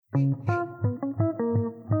The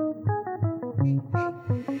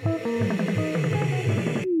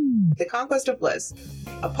Conquest of Bliss,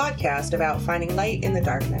 a podcast about finding light in the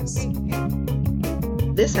darkness.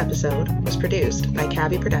 This episode was produced by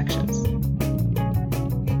Cabby Productions.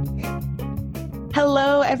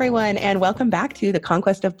 Hello, everyone, and welcome back to The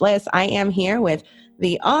Conquest of Bliss. I am here with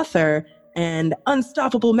the author and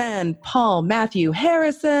unstoppable man, Paul Matthew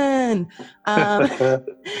Harrison. How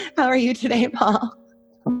are you today, Paul?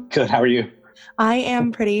 Good. How are you? I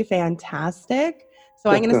am pretty fantastic.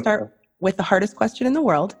 So I'm going to start with the hardest question in the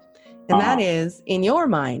world. And that is, in your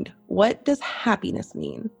mind, what does happiness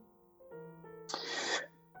mean?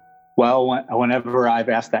 Well, whenever I've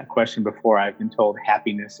asked that question before, I've been told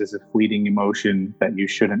happiness is a fleeting emotion that you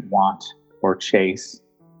shouldn't want or chase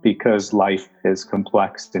because life is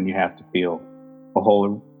complex and you have to feel a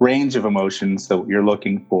whole range of emotions. So what you're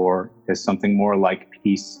looking for is something more like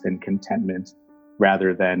peace and contentment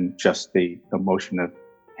rather than just the emotion of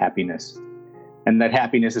happiness. And that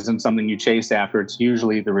happiness isn't something you chase after. It's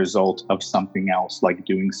usually the result of something else, like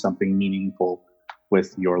doing something meaningful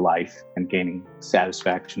with your life and gaining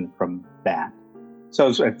satisfaction from that. So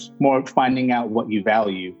it's more finding out what you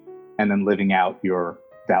value and then living out your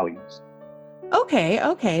values. Okay,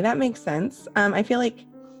 that makes sense. I feel like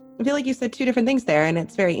you said two different things there, and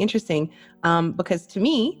it's very interesting because to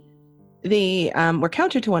me, we're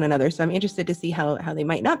counter to one another. So I'm interested to see how they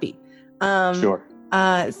might not be. Sure.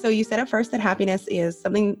 So you said at first that happiness is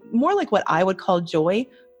something more like what I would call joy,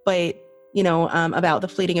 but, about the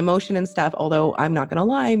fleeting emotion and stuff, although I'm not going to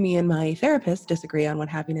lie, me and my therapist disagree on what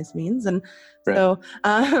happiness means. And right. So,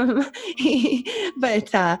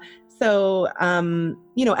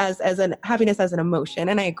 as an happiness as an emotion,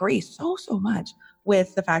 and I agree so much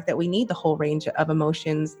with the fact that we need the whole range of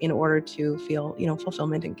emotions in order to feel,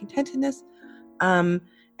 fulfillment and contentedness. And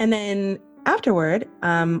then afterward,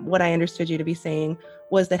 what I understood you to be saying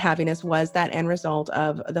was that happiness was that end result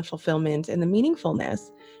of the fulfillment and the meaningfulness.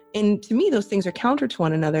 And to me, those things are counter to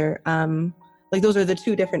one another. Like those are the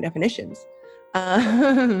two different definitions.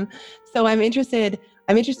 So I'm interested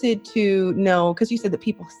to know, because you said that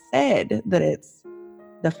people said that it's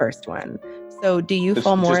the first one. So do you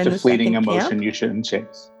fall more in the second camp? Just a fleeting emotion you shouldn't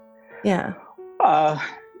chase. Yeah.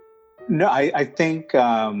 No, I think...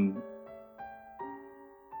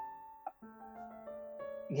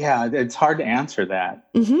 Yeah, it's hard to answer that.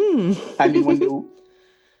 Mm-hmm. I mean,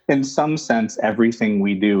 in some sense, everything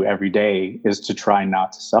we do every day is to try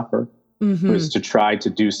not to suffer, is to try to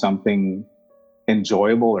do something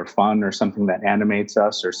enjoyable or fun or something that animates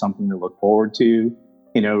us or something to look forward to.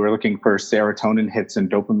 We're looking for serotonin hits and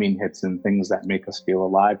dopamine hits and things that make us feel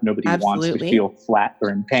alive. Nobody wants to feel flat or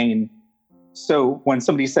in pain. So when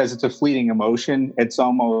somebody says it's a fleeting emotion, it's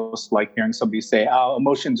almost like hearing somebody say, "Oh,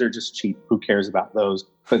 emotions are just cheap. Who cares about those?"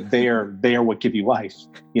 But they are what give you life.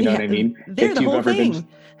 You know what I mean? If you've ever been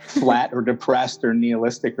flat or depressed or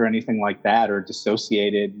nihilistic or anything like that, or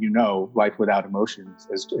dissociated, life without emotions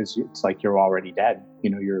is it's like you're already dead.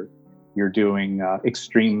 You're doing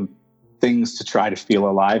extreme things to try to feel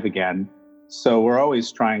alive again. So we're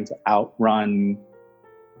always trying to outrun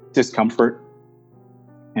discomfort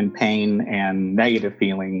and pain and negative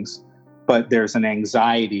feelings, but there's an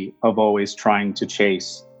anxiety of always trying to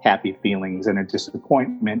chase happy feelings and a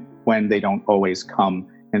disappointment when they don't always come.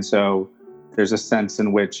 And so there's a sense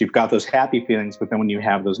in which you've got those happy feelings, but then when you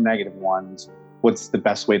have those negative ones, what's the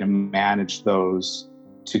best way to manage those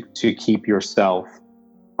to keep yourself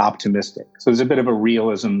optimistic? So there's a bit of a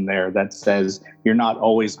realism there that says you're not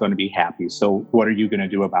always going to be happy. So what are you going to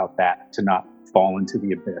do about that to not fall into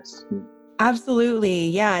the abyss? Absolutely.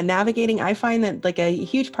 Yeah. Navigating, I find that like a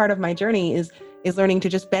huge part of my journey is learning to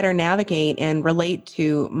just better navigate and relate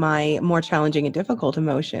to my more challenging and difficult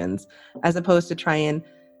emotions, as opposed to try and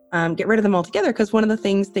get rid of them altogether. Because one of the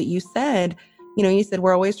things that you said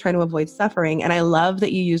we're always trying to avoid suffering. And I love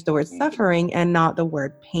that you use the word suffering and not the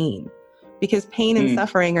word pain, because pain and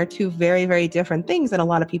suffering are two very, very different things. And a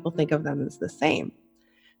lot of people think of them as the same.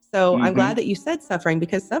 So I'm glad that you said suffering,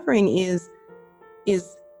 because suffering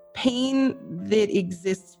is pain that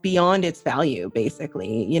exists beyond its value,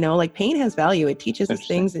 basically. Like pain has value. It teaches us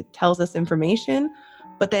things. It tells us information.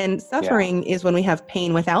 But then suffering is when we have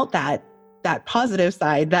pain without that positive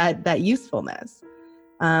side, that usefulness.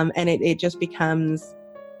 And it just becomes,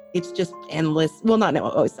 it's just endless. Well,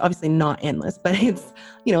 it's obviously not endless, but it's,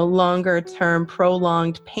 longer term,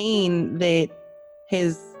 prolonged pain that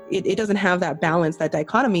it doesn't have that balance, that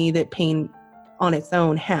dichotomy that pain on its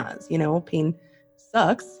own has. Pain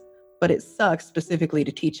sucks, but it sucks specifically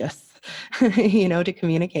to teach us, to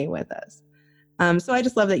communicate with us. So I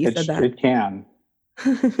just love that you said that. It can.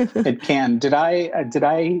 It can. Did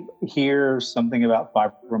I hear something about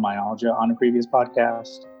fibromyalgia on a previous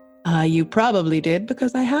podcast? You probably did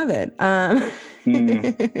because I have it. Hmm.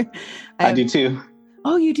 I I have, do too.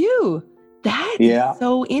 oh, you do? That is Yeah.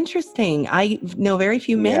 so interesting. I know very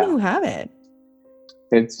few men Yeah. who have it.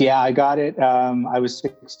 I got it. I was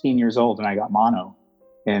 16 years old and I got mono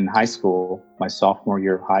in high school, my sophomore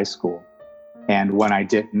year of high school. And when I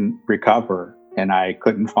didn't recover and I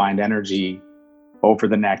couldn't find energy over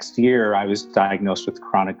the next year, I was diagnosed with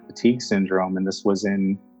chronic fatigue syndrome. And this was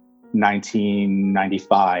in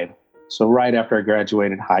 1995. So right after I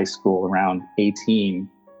graduated high school, around 18.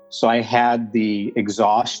 So I had the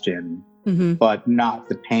exhaustion, Mm-hmm. but not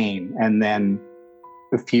the pain. And then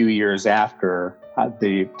a few years after,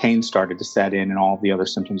 the pain started to set in and all the other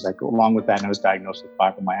symptoms that go along with that. And I was diagnosed with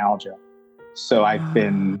fibromyalgia. So I've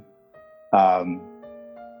been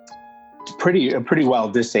pretty well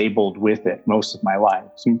disabled with it most of my life.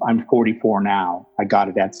 So I'm 44 now. I got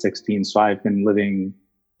it at 16. So I've been living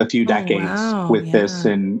a few decades with this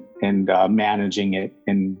and managing it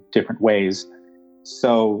in different ways.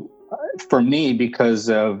 So for me, because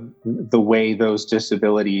of the way those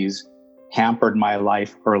disabilities hampered my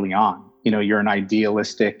life early on, you're an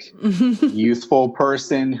idealistic, youthful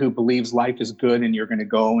person who believes life is good and you're going to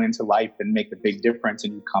go into life and make a big difference,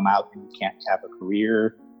 and you come out and you can't have a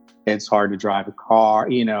career. It's hard to drive a car,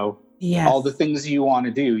 Yes. all the things you want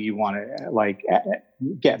to do. You want to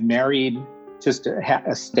get married, just to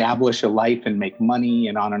establish a life and make money,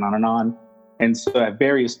 and on and on and on. And so at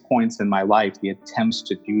various points in my life, the attempts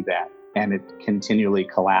to do that and it continually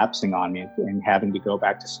collapsing on me and having to go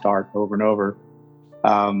back to start over and over.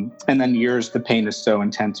 And then the pain is so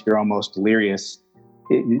intense, you're almost delirious.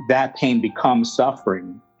 That pain becomes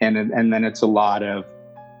suffering. And then it's a lot of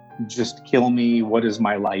just kill me. What does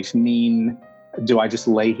my life mean? Do I just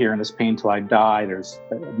lay here in this pain till I die? There's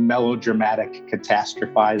melodramatic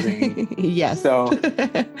catastrophizing. Yes. So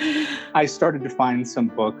I started to find some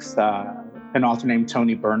books. An author named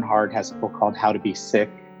Toni Bernhard has a book called How to Be Sick.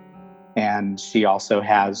 And she also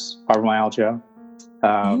has fibromyalgia.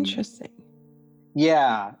 Interesting.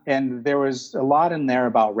 Yeah, and there was a lot in there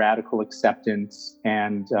about radical acceptance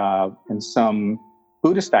and some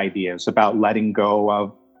Buddhist ideas about letting go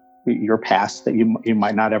of your past, that you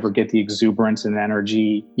might not ever get the exuberance and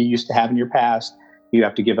energy you used to have in your past. You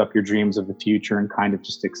have to give up your dreams of the future and kind of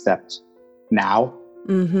just accept now.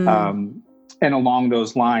 Mm-hmm. And along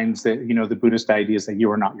those lines, that the Buddhist ideas that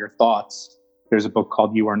you are not your thoughts. There's a book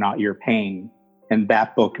called You Are Not Your Pain. And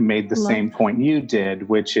that book made the same point you did,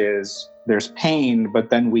 which is there's pain, but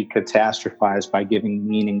then we catastrophize by giving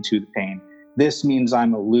meaning to the pain. This means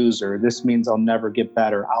I'm a loser. This means I'll never get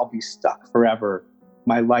better. I'll be stuck forever.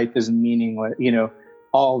 My life is meaningless.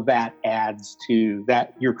 All that adds to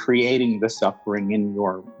that. You're creating the suffering in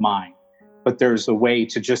your mind. But there's a way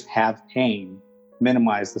to just have pain,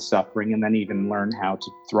 minimize the suffering, and then even learn how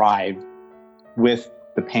to thrive with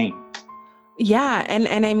the pain. Yeah.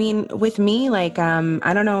 And I mean, with me, I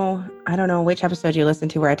don't know which episode you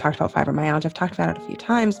listened to where I talked about fibromyalgia. I've talked about it a few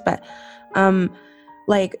times, but,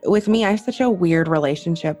 with me, I have such a weird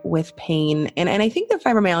relationship with pain. And I think that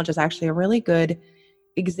fibromyalgia is actually a really good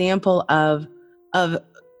example of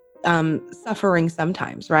suffering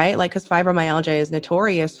sometimes, right? Because fibromyalgia is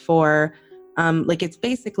notorious for, it's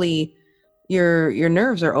basically your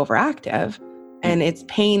nerves are overactive and it's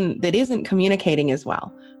pain that isn't communicating as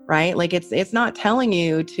well. Right? It's not telling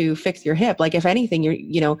you to fix your hip. If anything,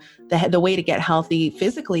 the way to get healthy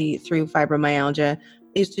physically through fibromyalgia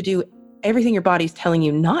is to do everything your body's telling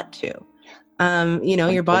you not to.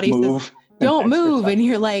 Your body says, don't move. And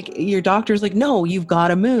your doctor's like, no, you've got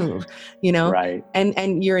to move, Right.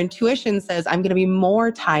 And your intuition says, I'm going to be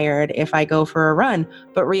more tired if I go for a run.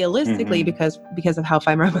 But realistically, because of how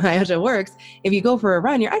fibromyalgia works, if you go for a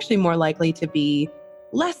run, you're actually more likely to be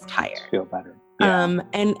less tired. Feel better. Yeah.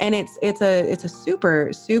 And it's a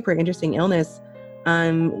super, super interesting illness.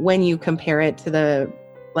 When you compare it to the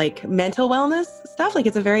mental wellness stuff,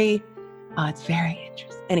 it's very interesting.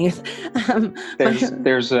 Anyways,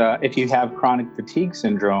 there's if you have chronic fatigue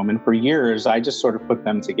syndrome, and for years I just sort of put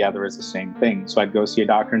them together as the same thing. So I'd go see a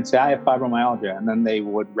doctor and say I have fibromyalgia, and then they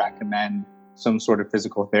would recommend some sort of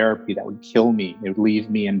physical therapy that would kill me. It would leave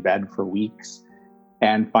me in bed for weeks.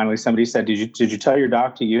 And finally, somebody said, did you tell your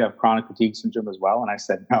doctor you have chronic fatigue syndrome as well? And I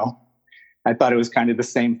said, no. I thought it was kind of the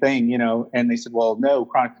same thing, And they said, well, no,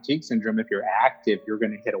 chronic fatigue syndrome, if you're active, you're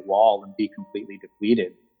going to hit a wall and be completely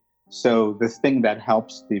depleted. So the thing that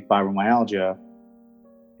helps the fibromyalgia,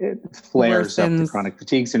 it flares up to chronic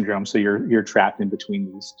fatigue syndrome. So you're trapped in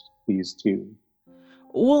between these two.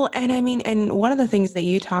 Well, and I mean, and one of the things that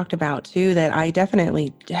you talked about too, that I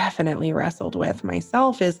definitely wrestled with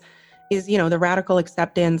myself is, the radical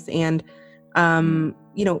acceptance and,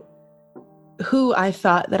 you know, who I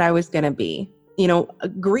thought that I was going to be,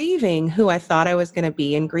 grieving who I thought I was going to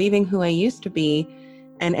be and grieving who I used to be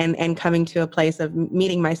and coming to a place of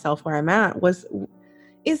meeting myself where I'm at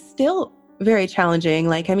is still very challenging.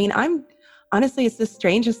 Like, I mean, honestly, it's the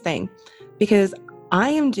strangest thing because I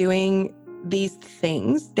am doing these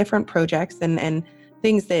things, different projects and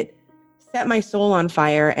things that set my soul on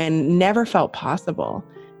fire and never felt possible.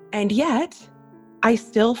 And yet I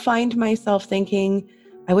still find myself thinking,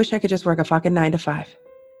 I wish I could just work a fucking 9 to 5,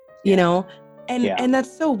 you know? And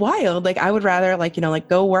that's so wild. Like, I would rather like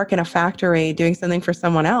go work in a factory doing something for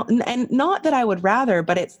someone else. And not that I would rather,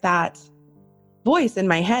 but it's that voice in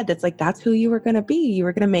my head that's like, that's who you were going to be. You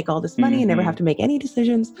were going to make all this money and never have to make any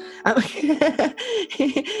decisions. And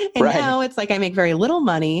now it's like I make very little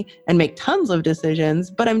money and make tons of decisions,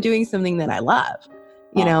 but I'm doing something that I love,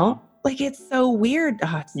 you know? Like, it's so weird.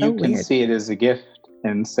 Oh, it's so weird. You can see it as a gift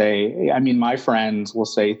and say, I mean, my friends will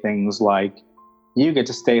say things like, you get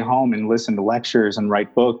to stay home and listen to lectures and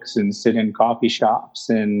write books and sit in coffee shops.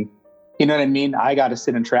 And you know what I mean? I got to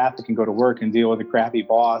sit in traffic and go to work and deal with a crappy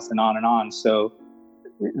boss and on and on. So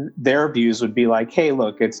their views would be like, hey,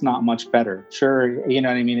 look, it's not much better. Sure. You know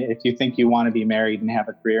what I mean? If you think you want to be married and have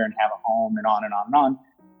a career and have a home and on and on and on,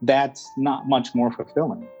 that's not much more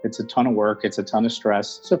fulfilling. It's a ton of work. It's a ton of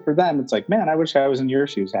stress. So for them, it's like, man, I wish I was in your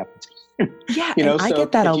shoes half the time. Yeah, so I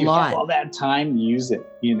get that a lot. If you have all that time, use it,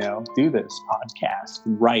 do this podcast,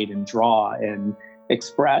 and write and draw and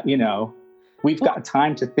express, we've got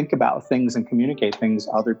time to think about things and communicate things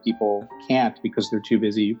other people can't because they're too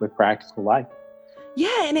busy with practical life.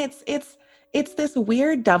 Yeah. And it's this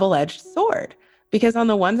weird double-edged sword because on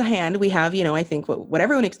the one hand we have, I think what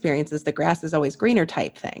everyone experiences, the grass is always greener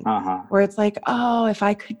type thing, where it's like, oh, if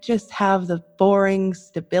I could just have the boring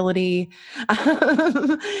stability, but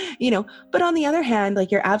on the other hand,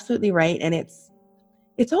 like, you're absolutely right. And it's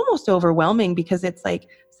almost overwhelming because it's like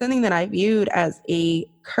something that I viewed as a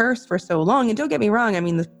curse for so long. And don't get me wrong. I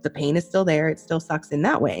mean, the pain is still there. It still sucks in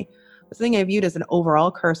that way. But something I viewed as an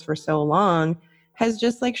overall curse for so long has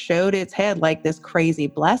just like showed its head like this crazy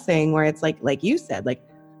blessing where it's like you said, like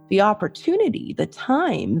the opportunity, the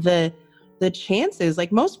time, the chances.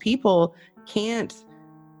 Like, most people can't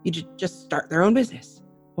just start their own business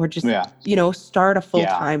or just, start a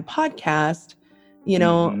full-time podcast,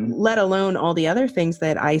 let alone all the other things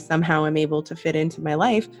that I somehow am able to fit into my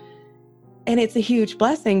life. And it's a huge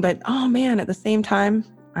blessing, but oh man, at the same time,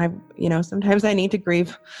 sometimes I need to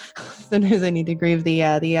grieve. Sometimes I need to grieve the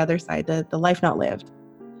other side, the life not lived.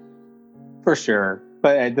 For sure.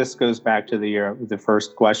 But this goes back to the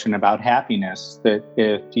first question about happiness, that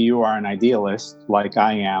if you are an idealist like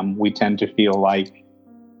I am, we tend to feel like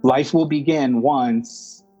life will begin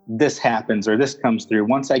once this happens or this comes through.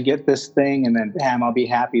 Once I get this thing and then, damn, I'll be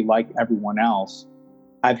happy like everyone else.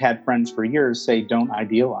 I've had friends for years say, don't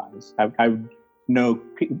idealize. I know,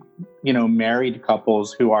 married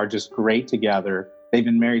couples who are just great together. They've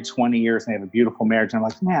been married 20 years and they have a beautiful marriage. And I'm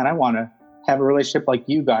like, man, I want to have a relationship like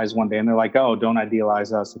you guys one day. And they're like, oh, don't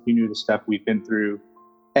idealize us. If you knew the stuff we've been through,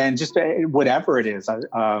 and just whatever it is. I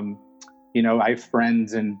have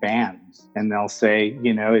friends in bands and they'll say,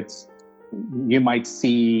 you might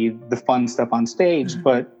see the fun stuff on stage,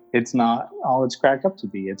 but it's not all it's cracked up to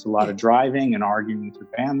be. It's a lot of driving and arguing with your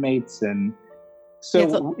bandmates. And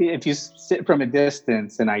so if you sit from a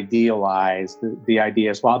distance and idealize the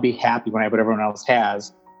idea is, well, I'll be happy when I have what everyone else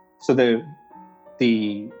has. So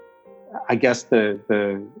I guess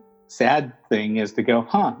the sad thing is to go,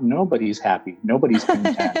 nobody's happy. Nobody's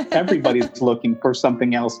content. Everybody's looking for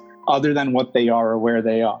something else other than what they are or where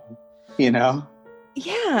they are, Yeah.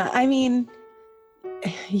 I mean,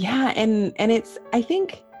 yeah. And it's, I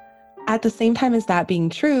think at the same time as that being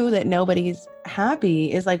true, that nobody's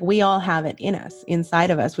happy, is like, we all have it in us,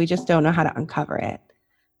 inside of us. We just don't know how to uncover it.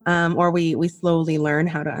 Or we slowly learn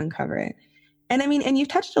how to uncover it. And I mean, and you've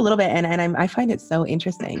touched a little bit, and I find it so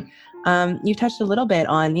interesting. You've touched a little bit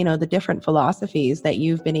on, the different philosophies that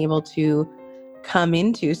you've been able to come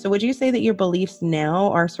into. So would you say that your beliefs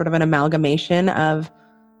now are sort of an amalgamation of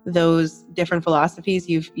those different philosophies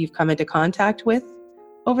you've come into contact with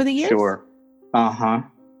over the years? Sure.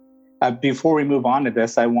 Before we move on to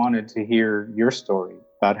this, I wanted to hear your story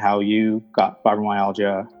about how you got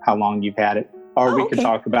fibromyalgia, how long you've had it, or we could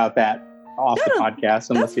talk about that off the podcast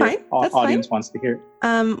unless your audience wants to hear it.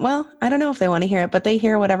 Well, I don't know if they want to hear it, but they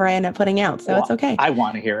hear whatever I end up putting out, so it's okay. I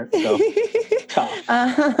want to hear it.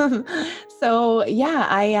 So, so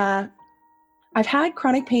yeah, I've had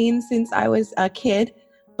chronic pain since I was a kid,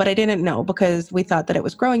 but I didn't know because we thought that it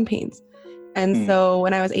was growing pains. And so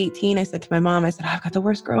when I was 18, I said to my mom, I said, I've got the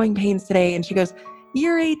worst growing pains today. And she goes,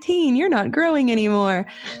 you're 18, you're not growing anymore.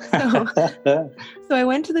 So, so I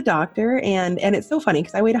went to the doctor and it's so funny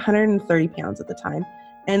because I weighed 130 pounds at the time.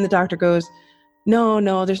 And the doctor goes,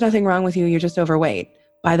 no, there's nothing wrong with you. You're just overweight.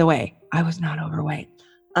 By the way, I was not overweight.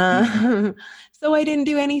 So I didn't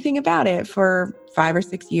do anything about it for 5 or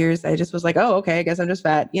 6 years. I just was like, oh, okay, I guess I'm just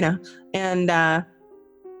fat, and,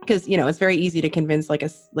 because it's very easy to convince like an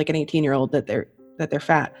 18-year-old that they're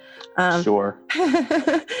fat. Sure.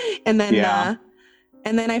 And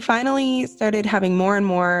then I finally started having more and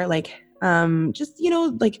more like just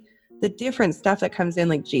like the different stuff that comes in,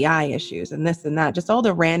 like GI issues and this and that, just all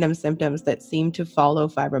the random symptoms that seem to follow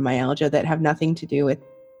fibromyalgia that have nothing to do with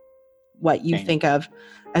what you think of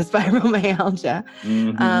as fibromyalgia.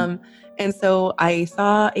 And so I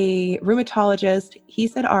saw a rheumatologist. He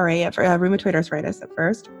said RA, rheumatoid arthritis at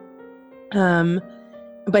first.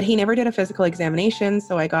 But he never did a physical examination.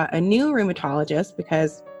 So I got a new rheumatologist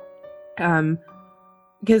because I'm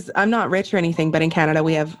not rich or anything, but in Canada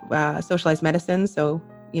we have socialized medicine. So,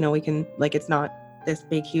 we can, like, it's not this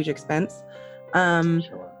big, huge expense.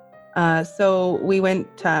 Sure. So I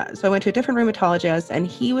went to a different rheumatologist, and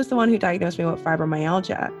he was the one who diagnosed me with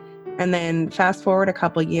fibromyalgia. And then fast forward a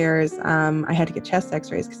couple years, I had to get chest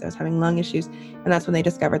x-rays because I was having lung issues. And that's when they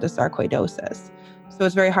discovered the sarcoidosis. So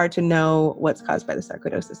it's very hard to know what's caused by the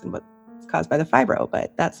sarcoidosis and what's caused by the fibro,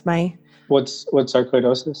 but that's What's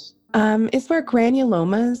sarcoidosis? It's where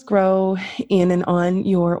granulomas grow in and on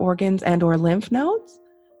your organs and or lymph nodes.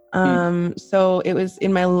 So it was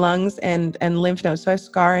in my lungs and lymph nodes. So I have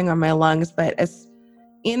scarring on my lungs, but as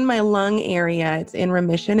in my lung area, it's in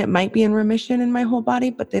remission. It might be in remission in my whole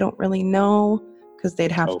body, but they don't really know because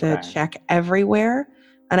they'd have to check everywhere.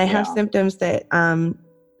 And I have symptoms that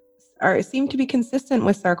seem to be consistent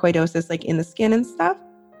with sarcoidosis, like in the skin and stuff.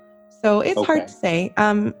 So it's hard to say.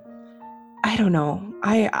 I don't know.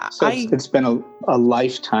 It's been a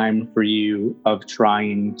lifetime for you of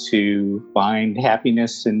trying to find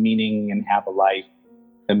happiness and meaning and have a life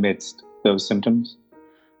amidst those symptoms.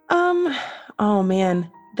 Oh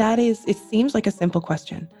man, it seems like a simple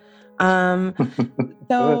question. Okay,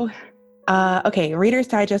 Reader's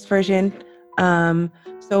Digest version.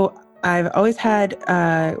 So I've always had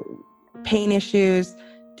pain issues.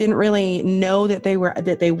 Didn't really know that they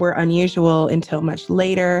were unusual until much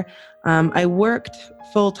later. I worked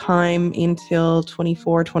full time until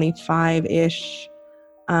 24, 25-ish.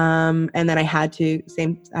 And then I had to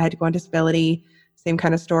go on disability, same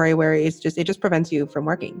kind of story where it just prevents you from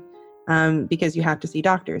working. Because you have to see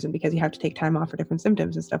doctors and because you have to take time off for different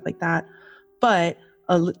symptoms and stuff like that. But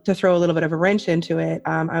to throw a little bit of a wrench into it,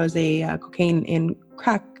 I was a cocaine and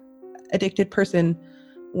crack addicted person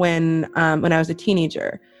when I was a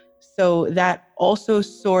teenager. So that also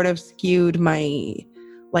sort of skewed my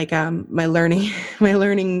learning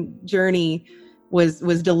journey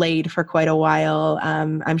was delayed for quite a while.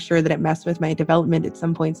 I'm sure that it messed with my development at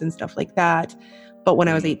some points and stuff like that. But when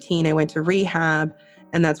I was 18, I went to rehab,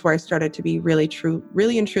 and that's where I started to be really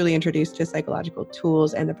and truly introduced to psychological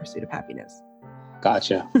tools and the pursuit of happiness.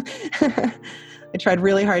 Gotcha. I tried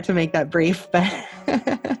really hard to make that brief, but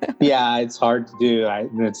yeah, it's hard to do.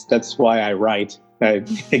 That's why I write.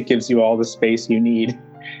 It gives you all the space you need,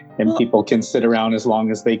 and people can sit around as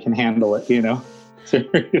long as they can handle it,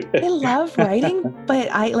 I love writing, but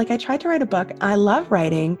I tried to write a book. I love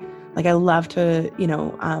writing. Like I love to,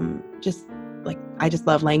 I just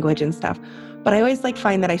love language and stuff. But I always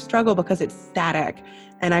find that I struggle because it's static.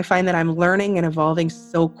 And I find that I'm learning and evolving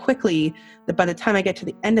so quickly that by the time I get to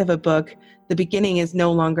the end of a book, the beginning is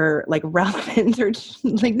no longer relevant or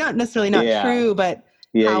not necessarily not true, but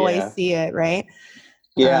how I see it. Right.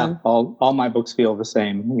 Yeah. All my books feel the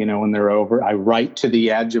same. When they're over, I write to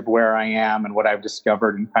the edge of where I am and what I've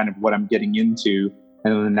discovered and kind of what I'm getting into.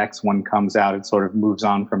 And then the next one comes out, it sort of moves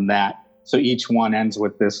on from that. So each one ends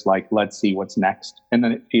with this, let's see what's next. And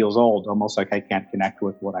then it feels old, almost like I can't connect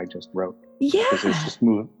with what I just wrote. Yeah. Because it's just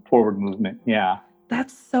forward movement. Yeah.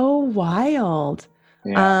 That's so wild.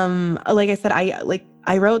 Yeah. Like I said,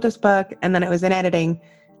 I wrote this book and then it was in editing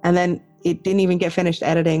and then it didn't even get finished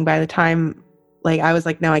editing by the time, I was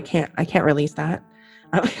like, no, I can't release that.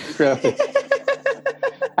 Really?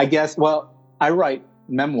 I guess, I write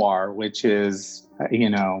memoir, which is,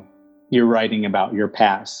 you're writing about your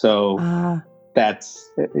past. So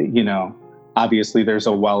that's, obviously there's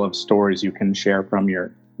a well of stories you can share from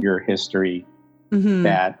your history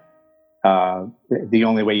that the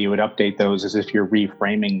only way you would update those is if you're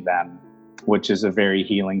reframing them which is a very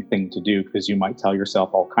healing thing to do, because you might tell yourself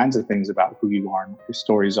all kinds of things about who you are and what your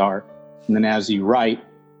stories are. And then as you write,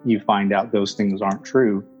 you find out those things aren't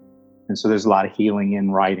true. And so there's a lot of healing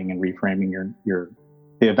in writing and reframing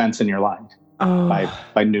the events in your life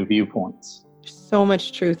by new viewpoints. So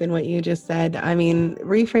much truth in what you just said. I mean,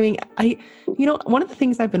 reframing, one of the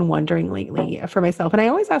things I've been wondering lately for myself, and I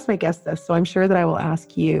always ask my guests this, so I'm sure that I will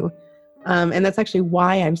ask you, and that's actually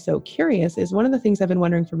why I'm so curious, is one of the things I've been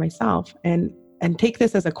wondering for myself, and take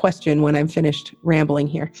this as a question when I'm finished rambling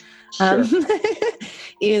here, Sure.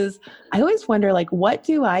 is I always wonder, like, what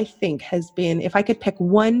do I think has been, if I could pick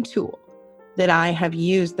one tool that I have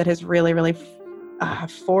used that has really, really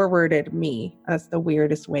forwarded me, that's the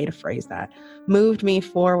weirdest way to phrase that, moved me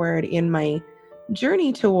forward in my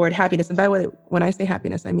journey toward happiness. And by the way, when I say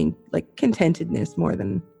happiness, I mean like contentedness more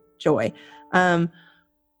than joy.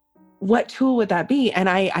 What tool would that be? And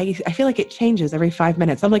I feel like it changes every 5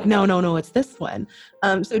 minutes. I'm like, no, it's this one.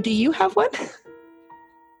 So do you have one?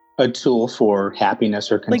 A tool for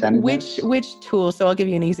happiness or contentedness? Like which tool? So I'll give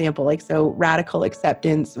you an example. Like, so radical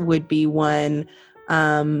acceptance would be one.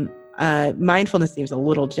 Mindfulness seems a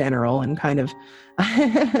little general and kind of,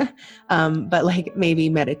 but like maybe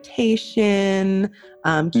meditation,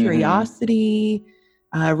 curiosity,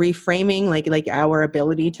 reframing, like our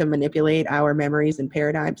ability to manipulate our memories and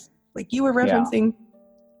paradigms, like you were referencing.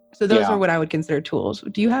 Yeah. So those are what I would consider tools.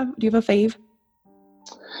 Do you have a fave?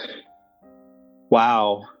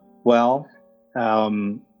 Wow. Well,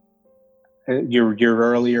 your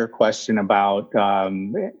earlier question about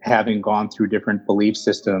having gone through different belief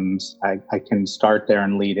systems, I can start there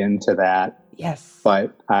and lead into that. Yes.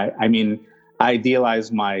 But I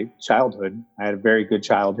idealized my childhood. I had a very good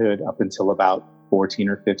childhood up until about 14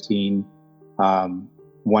 or 15.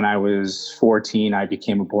 When I was 14, I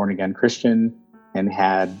became a born-again Christian and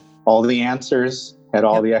had all the answers, had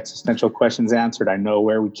all the existential questions answered. I know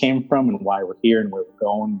where we came from and why we're here and where we're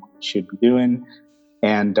going, what we should be doing.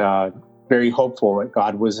 And very hopeful that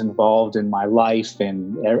God was involved in my life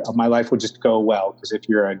and my life would just go well. Because if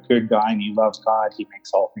you're a good guy and you love God, he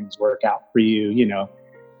makes all things work out for you, you know.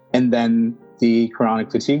 And then the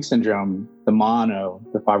chronic fatigue syndrome, the mono,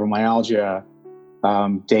 the fibromyalgia,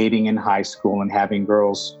 dating in high school and having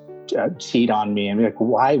girls cheat on me and be like,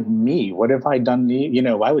 why me? What have I done to you? You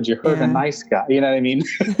know, why would you hurt a nice guy? You know what I mean?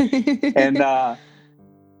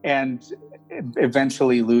 and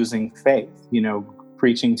eventually losing faith, you know,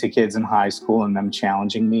 preaching to kids in high school and them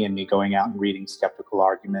challenging me and me going out and reading skeptical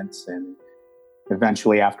arguments. And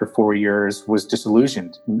eventually after 4 years was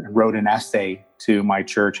disillusioned and wrote an essay to my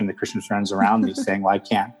church and the Christian friends around me saying, well, I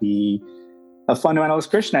can't be a fundamentalist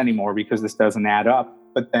Christian anymore because this doesn't add up.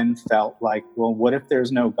 But then felt like, well, what if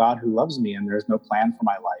there's no God who loves me and there's no plan for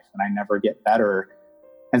my life and I never get better?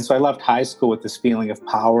 And so I left high school with this feeling of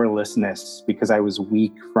powerlessness because I was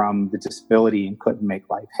weak from the disability and couldn't make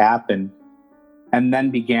life happen. And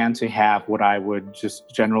then began to have what I would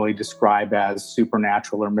just generally describe as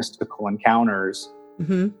supernatural or mystical encounters.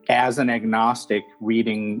 Mm-hmm. As an agnostic,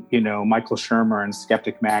 reading, you know, Michael Shermer and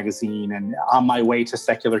Skeptic Magazine and on my way to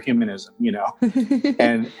secular humanism, you know,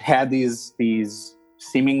 and had these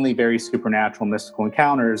seemingly very supernatural mystical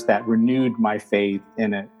encounters that renewed my faith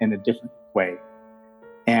in a different way.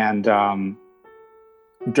 And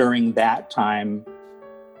during that time,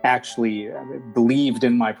 actually believed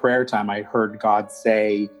in my prayer time, I heard God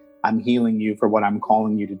say, I'm healing you for what I'm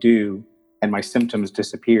calling you to do. And my symptoms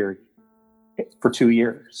disappeared for 2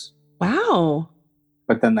 years. Wow.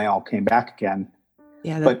 But then they all came back again.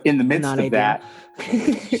 Yeah. But in the midst of that,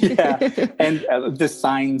 and the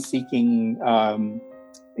sign seeking,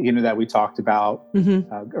 you know, that we talked about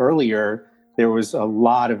earlier, there was a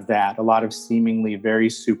lot of that, a lot of seemingly very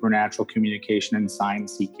supernatural communication and sign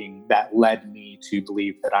seeking that led me to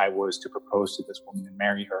believe that I was to propose to this woman and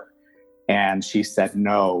marry her. And she said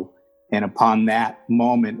no. And upon that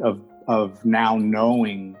moment of now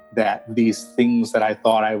knowing that these things that I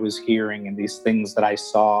thought I was hearing and these things that I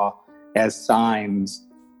saw as signs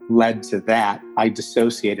led to that, I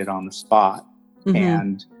dissociated on the spot.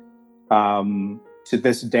 And to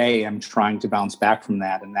this day, I'm trying to bounce back from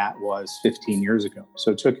that. And that was 15 years ago.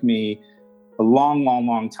 So it took me a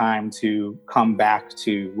long time to come back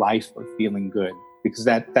to life or feeling good, because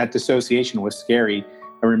that dissociation was scary.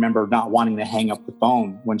 I remember not wanting to hang up the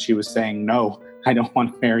phone when she was saying, no, I don't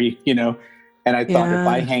want to marry, you know. And I thought if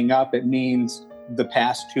I hang up, it means the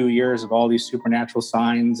past 2 years of all these supernatural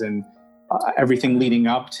signs and everything leading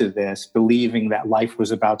up to this, believing that life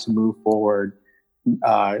was about to move forward,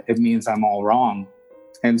 it means I'm all wrong.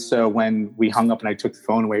 And so when we hung up and I took the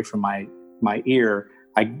phone away from my ear,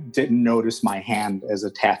 I didn't notice my hand as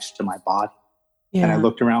attached to my body. And I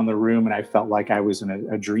looked around the room and I felt like I was in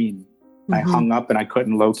a dream. Mm-hmm. I hung up and I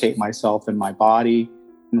couldn't locate myself in my body.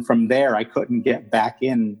 And from there, I couldn't get back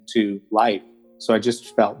into life. So I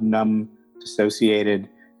just felt numb, dissociated,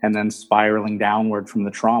 and then spiraling downward from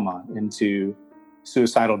the trauma into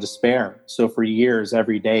suicidal despair. So for years,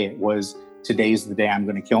 every day, it was, today's the day I'm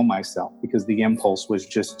going to kill myself, because the impulse was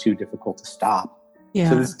just too difficult to stop. Yeah.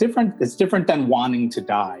 So it's different than wanting to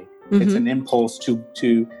die. Mm-hmm. It's an impulse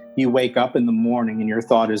to you wake up in the morning and your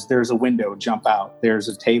thought is, there's a window, jump out. There's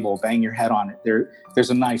a table, bang your head on it. There's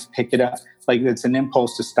a knife, pick it up. Like, it's an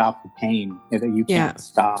impulse to stop the pain that you can't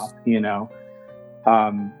stop,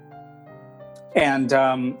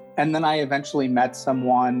 And then I eventually met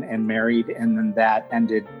someone and married, and then that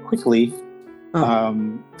ended quickly.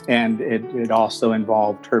 And it also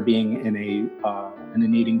involved her being in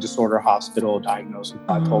an eating disorder hospital, diagnosed with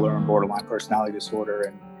bipolar and borderline personality disorder,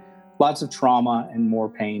 and lots of trauma and more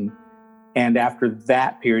pain. And after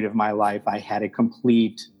that period of my life, I had a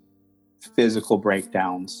complete physical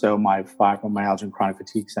breakdown. So my fibromyalgia and chronic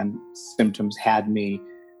fatigue symptoms had me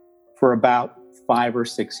for about 5 or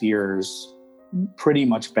 6 years, pretty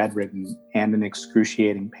much bedridden and in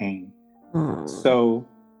excruciating pain. So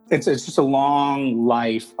it's just a long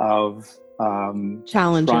life of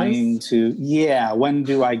challenges. Trying to, when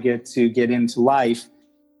do I get into life?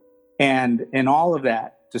 And in all of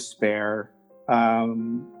that despair, there are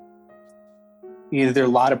a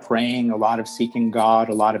lot of praying, a lot of seeking God,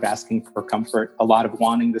 a lot of asking for comfort, a lot of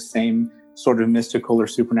wanting the same sort of mystical or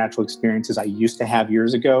supernatural experiences I used to have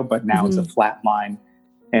years ago, but now it's a flat line.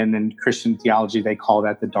 And in Christian theology, they call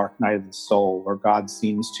that the dark night of the soul, where God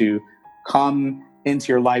seems to come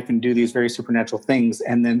into your life and do these very supernatural things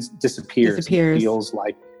and then disappears. It feels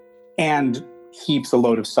like, and heaps a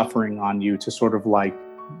load of suffering on you to sort of like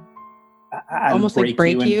almost break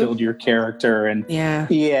you and build your character. And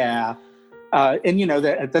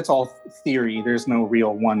that's all theory. There's no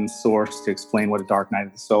real one source to explain what a dark night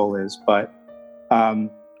of the soul is, but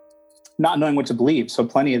not knowing what to believe. So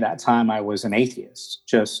plenty of that time I was an atheist.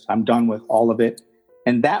 Just, I'm done with all of it.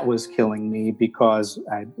 And that was killing me because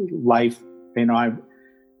life, I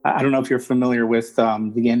don't know if you're familiar with the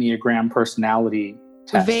Enneagram personality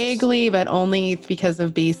tests. Vaguely, but only because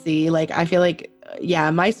of BC. Like, I feel like,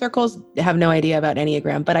 my circles have no idea about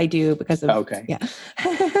Enneagram, but I do because of,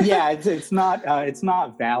 it's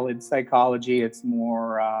not valid psychology. It's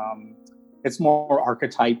more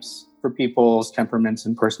archetypes for people's temperaments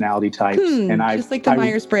and personality types. And just like the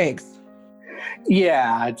Myers-Briggs.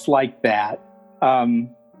 Yeah, it's like that. And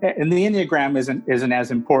the Enneagram isn't as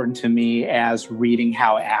important to me as reading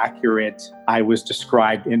how accurate I was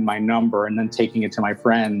described in my number and then taking it to my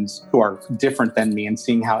friends who are different than me and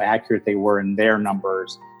seeing how accurate they were in their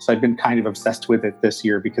numbers. So I've been kind of obsessed with it this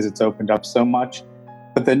year because it's opened up so much.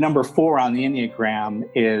 But the number 4 on the Enneagram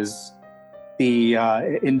is the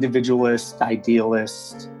individualist,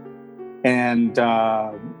 idealist, and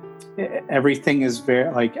everything is very,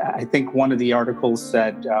 like, I think one of the articles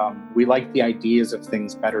said, we like the ideas of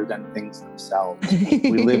things better than things themselves.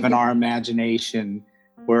 We live in our imagination.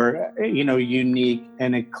 We're, unique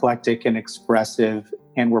and eclectic and expressive,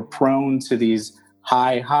 and we're prone to these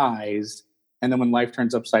high highs. And then when life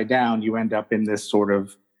turns upside down, you end up in this sort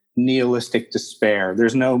of nihilistic despair.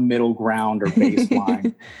 There's no middle ground or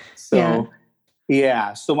baseline. So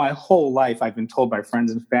my whole life, I've been told by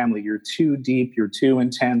friends and family, you're too deep, you're too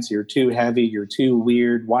intense, you're too heavy, you're too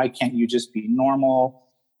weird. Why can't you just be normal?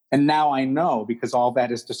 And now I know, because all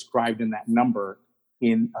that is described in that number,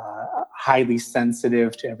 in highly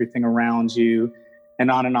sensitive to everything around you,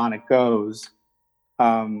 and on it goes.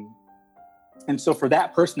 And so for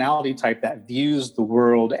that personality type that views the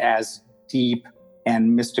world as deep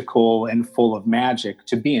and mystical and full of magic,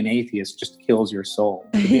 to be an atheist just kills your soul.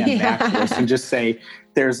 To be a naturalist and just say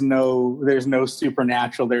there's no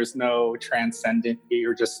supernatural, there's no transcendent,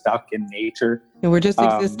 you're just stuck in nature. And we're just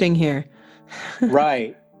existing here.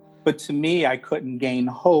 Right. But to me, I couldn't gain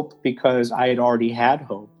hope because I had already had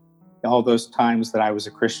hope. All those times that I was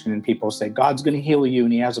a Christian and people say, God's going to heal you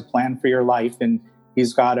and he has a plan for your life and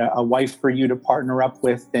he's got a wife for you to partner up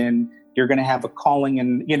with and you're going to have a calling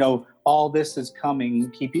and, all this is coming.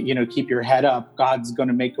 Keep your head up. God's going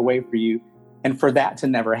to make a way for you. And for that to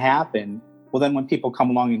never happen, well, then when people come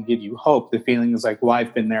along and give you hope, the feeling is like, well,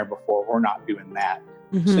 I've been there before. We're not doing that.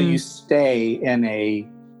 Mm-hmm. So you stay in a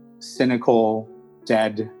cynical,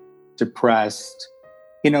 dead, depressed,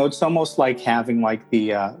 it's almost like having like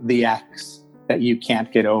the ex that you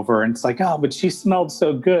can't get over. And it's like, oh, but she smelled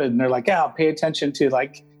so good. And they're like, oh, pay attention to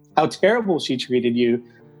like how terrible she treated you.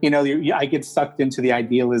 I get sucked into the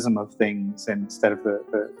idealism of things instead of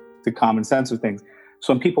the common sense of things.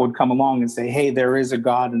 So when people would come along and say, hey, there is a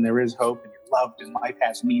God and there is hope and you're loved and life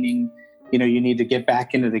has meaning, you need to get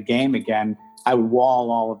back into the game again, I would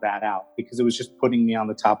wall all of that out because it was just putting me on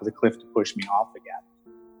the top of the cliff to push me off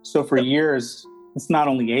again. So for years, it's not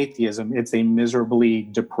only atheism, it's a miserably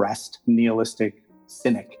depressed, nihilistic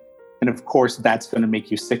cynic. And of course, that's going to make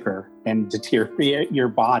you sicker and deteriorate your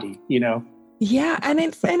body, Yeah, and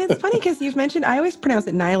it's funny because you've mentioned, I always pronounce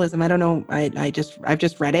it nihilism. I don't know. I've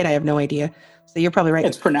just read it. I have no idea. So you're probably right.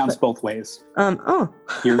 It's pronounced both ways. Oh.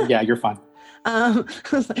 You're fine. I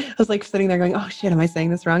was like sitting there going, oh shit, am I saying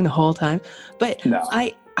this wrong the whole time? But no.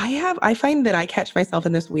 I find that I catch myself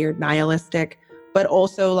in this weird nihilistic, but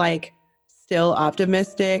also like still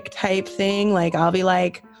optimistic type thing. Like I'll be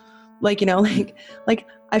like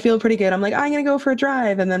I feel pretty good. I'm like, I'm going to go for a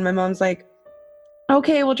drive. And then my mom's like,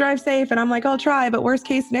 okay, we'll drive safe. And I'm like, I'll try, but worst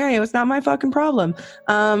case scenario, it's not my fucking problem.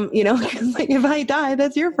 Because like if I die,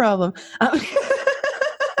 that's your problem.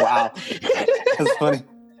 Wow. That's funny.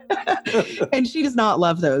 And she does not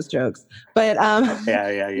love those jokes, but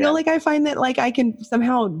yeah. I find that like I can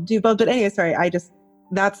somehow do both. But anyway, sorry,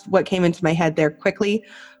 that's what came into my head there quickly.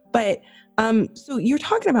 But so you're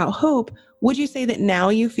talking about hope. Would you say that now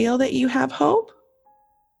you feel that you have hope?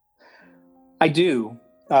 I do.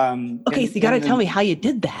 Okay, so you got to tell me how you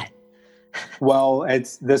did that. Well,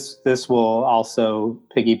 it's this will also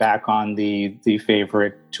piggyback on the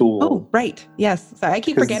favorite tool. Oh, right. Yes. Sorry, I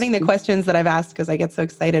keep forgetting the questions that I've asked because I get so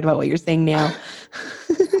excited about what you're saying now.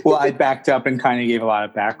 Well, I backed up and kind of gave a lot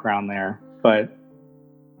of background there. But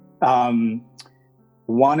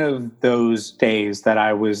one of those days that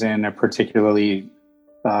I was in a particularly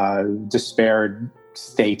despaired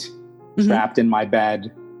state, trapped in my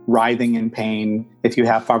bed, writhing in pain. If you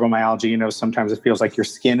have fibromyalgia, sometimes it feels like your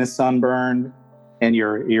skin is sunburned and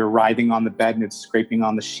you're writhing on the bed and it's scraping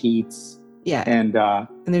on the sheets. Yeah. And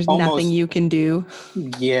there's nothing you can do.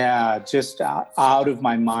 Yeah. Just out of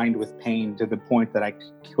my mind with pain to the point that I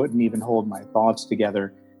couldn't even hold my thoughts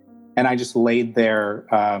together. And I just laid there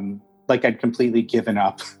like I'd completely given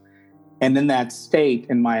up. And in that state,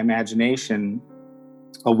 in my imagination,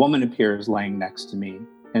 a woman appears laying next to me.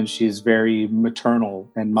 And she's very maternal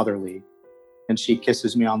and motherly. And she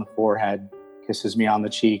kisses me on the forehead, kisses me on the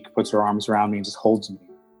cheek, puts her arms around me and just holds me.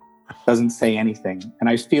 Doesn't say anything. And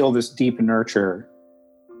I feel this deep nurture.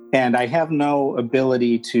 And I have no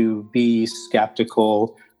ability to be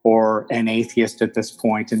skeptical or an atheist at this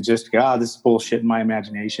point and just go, this is bullshit in my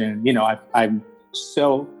imagination. I'm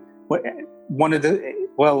so...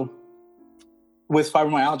 With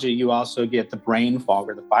fibromyalgia, you also get the brain fog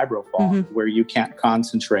or the fibro fog, where you can't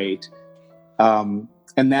concentrate. And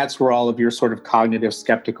that's where all of your sort of cognitive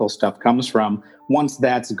skeptical stuff comes from. Once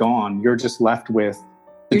that's gone, you're just left with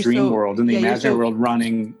the dream world and the imaginary world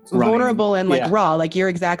running. Vulnerable and raw. Like you're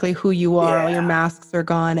exactly who you are. All your masks are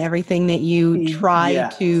gone. Everything that you try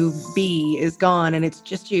to be is gone. And it's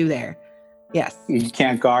just you there. Yes. You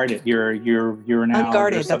can't guard it. You're now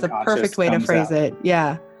unguarded. That's a perfect way to phrase it.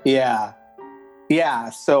 Yeah. Yeah. Yeah,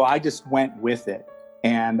 so I just went with it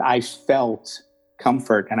and I felt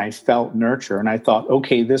comfort and I felt nurture and I thought,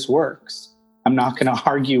 okay, this works. I'm not going to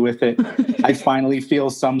argue with it. I finally feel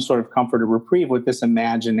some sort of comfort or reprieve with this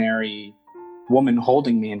imaginary woman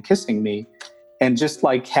holding me and kissing me. And just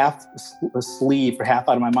like half asleep or half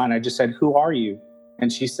out of my mind, I just said, who are you?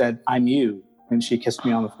 And she said, I'm you. And she kissed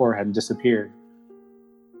me on the forehead and disappeared.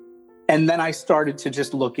 And then I started to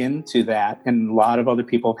just look into that. And a lot of other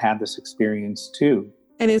people have had this experience too.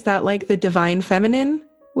 And is that like the divine feminine,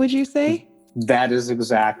 would you say? That is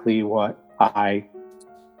exactly what I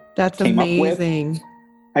That's amazing.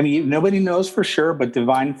 I mean, nobody knows for sure, but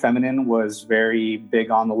divine feminine was very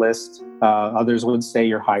big on the list. Others would say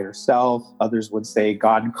your higher self. Others would say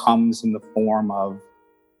God comes in the form of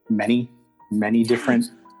many, many different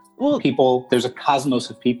people. There's a cosmos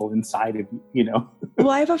of people inside of you.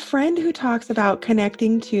 Well, I have a friend who talks about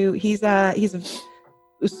connecting to. He's a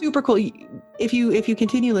super cool. If you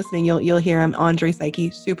continue listening, you'll hear him. Andre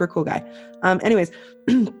Psyche, super cool guy. Anyways,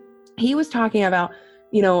 he was talking about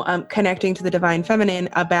connecting to the divine feminine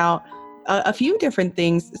about a few different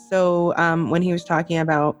things. So when he was talking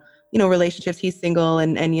about relationships, he's single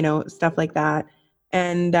and stuff like that,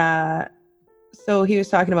 and so he was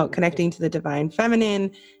talking about connecting to the divine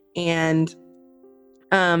feminine. And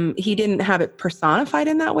he didn't have it personified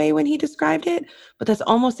in that way when he described it, but that's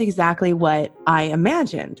almost exactly what I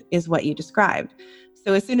imagined is what you described.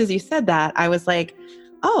 So as soon as you said that, I was like,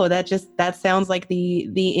 oh, that sounds like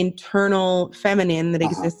the internal feminine that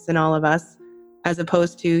exists in all of us, as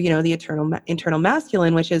opposed to, the internal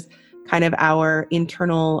masculine, which is kind of our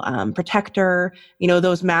internal protector,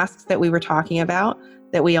 those masks that we were talking about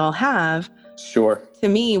that we all have. Sure. To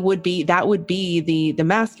me, would be the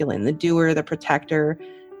masculine, the doer, the protector,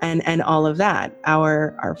 and all of that.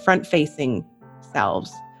 Our front facing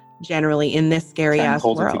selves, generally in this scary Trying to ass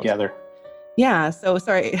hold world. it together. Yeah. So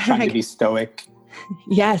sorry. Trying to be stoic.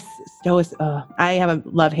 Yes, I have a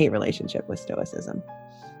love-hate relationship with stoicism.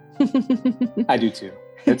 I do too.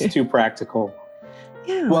 It's too practical.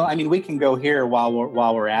 Yeah. Well, I mean, we can go here while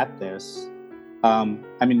we're at this. I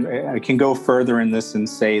mean, I can go further in this and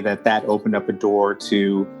say that opened up a door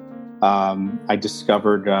to. I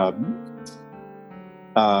discovered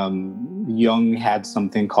Jung had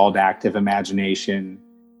something called active imagination.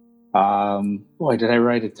 Boy, did I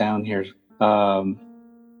write it down here?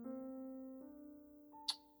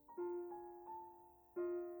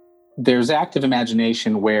 There's active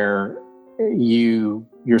imagination where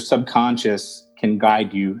your subconscious can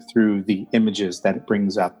guide you through the images that it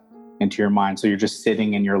brings up into your mind. So you're just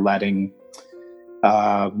sitting and you're letting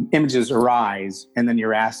images arise, and then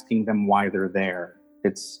you're asking them why they're there.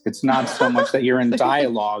 It's not so much that you're in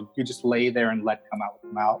dialogue. You just lay there and let come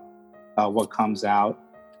out what comes out.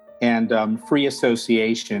 And free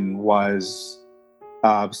association was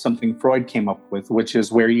something Freud came up with, which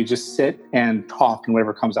is where you just sit and talk, and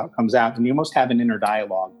whatever comes out, and you almost have an inner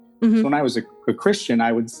dialogue. Mm-hmm. So when I was a Christian,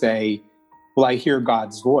 I would say, well, I hear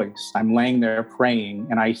God's voice. I'm laying there praying,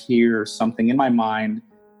 and I hear something in my mind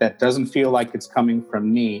that doesn't feel like it's coming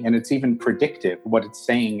from me. And it's even predictive. What it's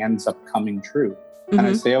saying ends up coming true. Mm-hmm. And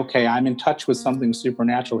I say, okay, I'm in touch with something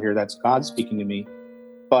supernatural here. That's God speaking to me.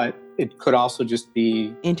 But it could also just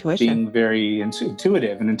be intuition, being very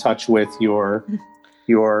intuitive and in touch with your.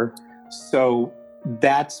 So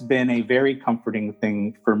that's been a very comforting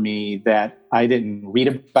thing for me that I didn't read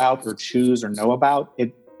about or choose or know about.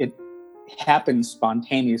 It happened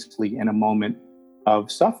spontaneously in a moment of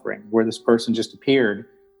suffering where this person just appeared.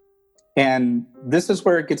 And this is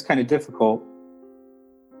where it gets kind of difficult.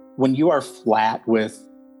 When you are flat with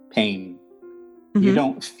pain, mm-hmm. you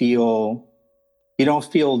don't feel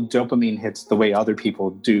dopamine hits the way other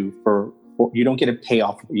people do. You don't get a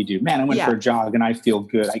payoff for what you do. Man, I went for a jog and I feel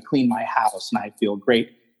good. I clean my house and I feel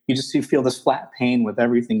great. You feel this flat pain with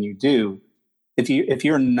everything you do. If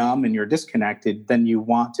you're numb and you're disconnected, then you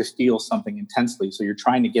want to feel something intensely. So you're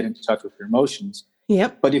trying to get into touch with your emotions.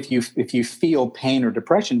 Yep. But if you feel pain or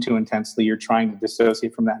depression too intensely, you're trying to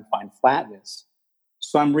dissociate from that and find flatness.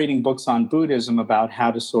 So I'm reading books on Buddhism about how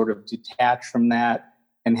to sort of detach from that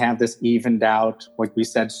and have this evened out, like we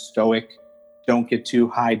said, stoic. Don't get too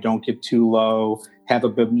high, don't get too low, have a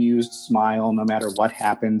bemused smile no matter what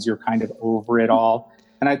happens. You're kind of over it all.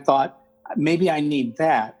 And I thought, maybe I need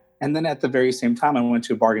that. And then at the very same time, I went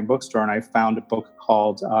to a bargain bookstore and I found a book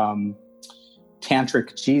called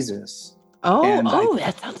Tantric Jesus.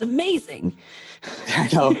 That sounds amazing. I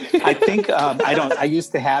know. I think, I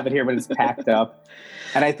used to have it here, but it's packed up.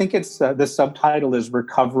 And I think it's, the subtitle is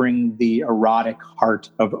Recovering the Erotic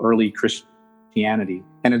Heart of Early Christianity.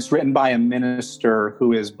 And it's written by a minister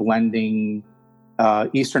who is blending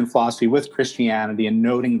Eastern philosophy with Christianity and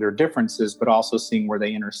noting their differences, but also seeing where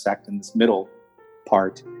they intersect in this middle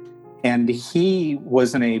part. And he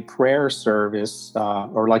was in a prayer service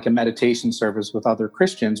or like a meditation service with other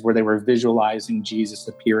Christians where they were visualizing Jesus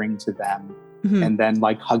appearing to them mm-hmm. and then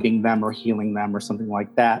like hugging them or healing them or something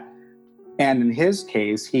like that. And in his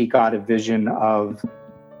case, he got a vision of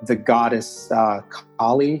the goddess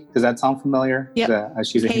Kali. Does that sound familiar? Yep.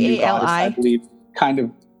 She's a Hindu goddess, I believe. Kind of.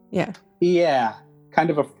 Yeah. Yeah. Kind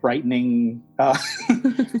of a frightening.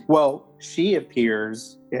 Well, she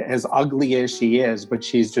appears as ugly as she is, but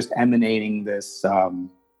she's just emanating this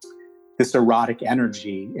erotic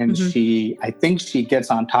energy, and mm-hmm. I think she gets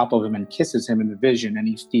on top of him and kisses him in the vision, and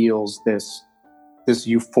he feels this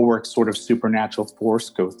euphoric sort of supernatural force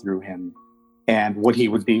go through him. And what he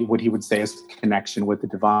would say is connection with the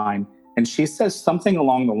divine. And she says something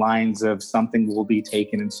along the lines of something will be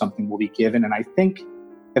taken and something will be given. And I think,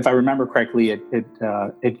 if I remember correctly,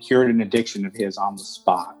 it cured an addiction of his on the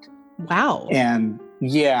spot. Wow. And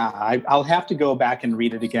yeah, I'll have to go back and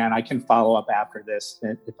read it again. I can follow up after this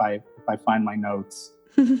if I find my notes.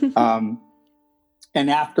 And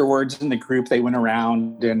afterwards in the group, they went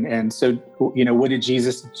around and so, what did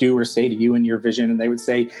Jesus do or say to you in your vision? And they would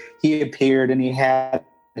say, he appeared and he had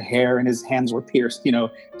hair and his hands were pierced,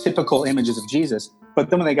 typical images of Jesus. But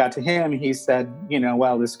then when they got to him, he said,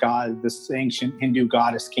 well, this ancient Hindu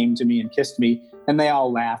goddess came to me and kissed me. And they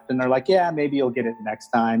all laughed and they're like, yeah, maybe you'll get it next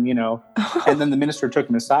time, And then the minister took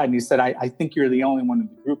him aside and he said, I think you're the only one in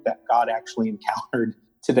the group that God actually encountered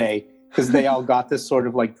today. Because they all got this sort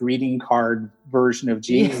of like greeting card version of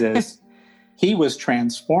Jesus. Yeah. He was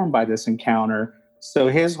transformed by this encounter, So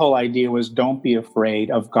his whole idea was, don't be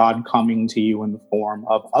afraid of God coming to you in the form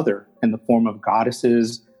of in the form of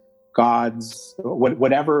goddesses, gods,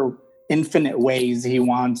 whatever infinite ways he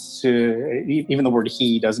wants to, even the word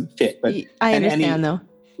he doesn't fit, but I understand though.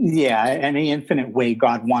 Yeah, any infinite way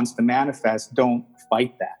God wants to manifest, don't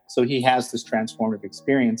fight that. So he has this transformative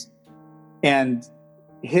experience. And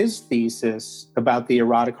his thesis about the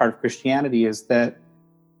erotic heart of Christianity is that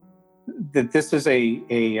this is a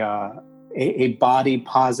body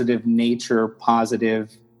positive, nature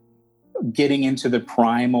positive, getting into the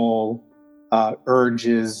primal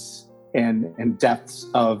urges and depths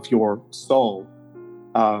of your soul.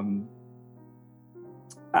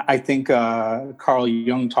 I think Carl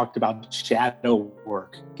Jung talked about shadow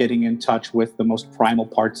work, getting in touch with the most primal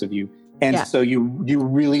parts of you. And so you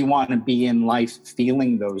really want to be in life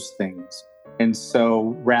feeling those things. And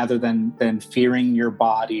so rather than fearing your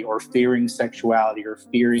body or fearing sexuality or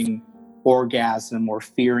fearing orgasm or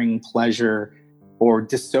fearing pleasure or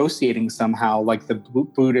dissociating somehow, like the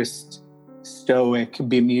Buddhist stoic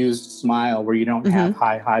bemused smile where you don't have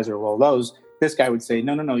high highs or low lows, this guy would say,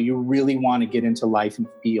 no, you really want to get into life and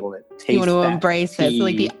feel it. Taste you want to that embrace it. It's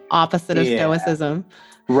like the opposite of stoicism.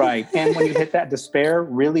 Right. And when you hit that despair,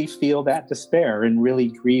 really feel that despair and really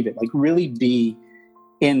grieve it, like really be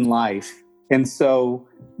in life. And so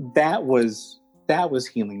that was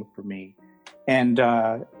healing for me. And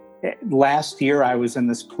last year I was in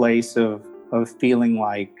this place of feeling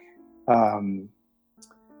like,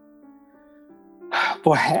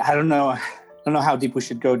 boy, I don't know how deep we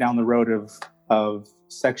should go down the road of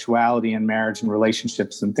sexuality and marriage and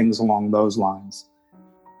relationships and things along those lines.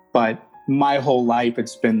 But my whole life,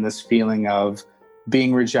 it's been this feeling of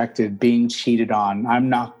being rejected, being cheated on. I'm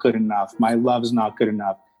not good enough. My love's not good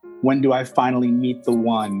enough. When do I finally meet the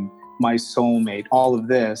one, my soulmate, all of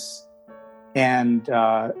this, and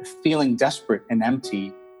feeling desperate and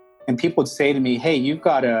empty. And people would say to me, hey, you've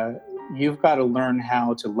got to learn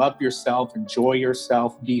how to love yourself, enjoy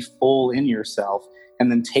yourself, be full in yourself,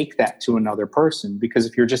 and then take that to another person. Because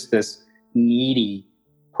if you're just this needy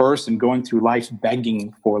person going through life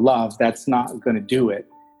begging for love, that's not going to do it.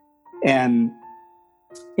 And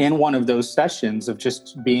in one of those sessions of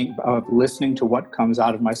just listening to what comes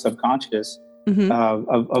out of my subconscious,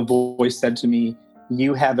 a voice said to me,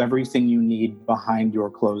 you have everything you need behind your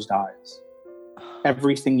closed eyes.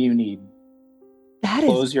 Everything you need. That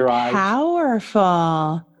Close is your eyes.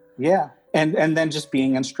 Powerful. Yeah. And then just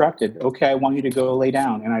being instructed, okay, I want you to go lay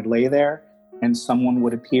down. And I'd lay there and someone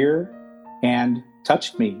would appear and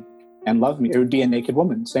touch me and love me. It would be a naked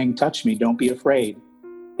woman saying, touch me, don't be afraid.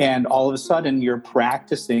 And all of a sudden you're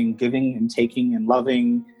practicing giving and taking and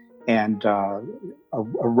loving and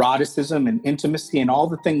eroticism and intimacy and all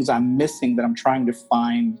the things I'm missing that I'm trying to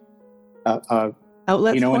find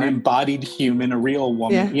outlets for? An embodied human, a real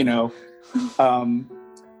woman,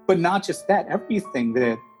 but not just that,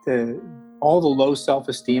 everything all the low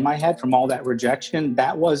self-esteem I had from all that rejection,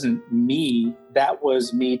 that wasn't me. That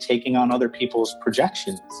was me taking on other people's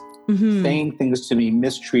projections, saying things to me,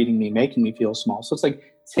 mistreating me, making me feel small. So it's like,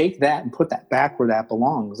 take that and put that back where that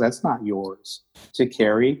belongs. That's not yours to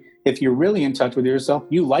carry. If you're really in touch with yourself,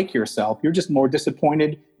 you like yourself. You're just more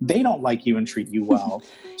disappointed they don't like you and treat you well.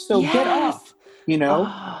 So get up,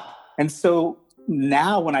 And so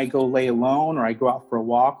now when I go lay alone or I go out for a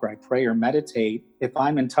walk or I pray or meditate, if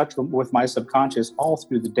I'm in touch with my subconscious all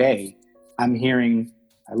through the day, I'm hearing,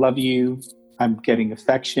 I love you. I'm getting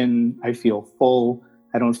affection. I feel full.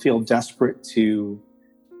 I don't feel desperate to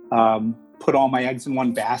put all my eggs in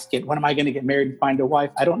one basket. When am I going to get married and find a wife?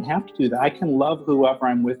 I don't have to do that. I can love whoever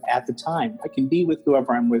I'm with at the time. I can be with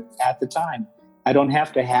whoever I'm with at the time. I don't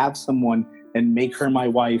have to have someone and make her my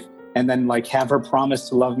wife and then have her promise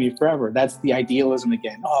to love me forever. That's the idealism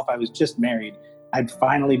again. Oh, if I was just married, I'd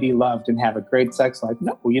finally be loved and have a great sex life.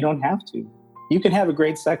 No, you don't have to. You can have a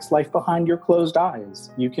great sex life behind your closed eyes.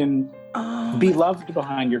 You can be loved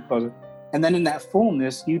behind your closed eyes. And then in that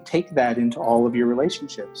fullness, you take that into all of your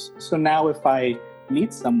relationships. So now if I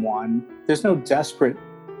meet someone, there's no desperate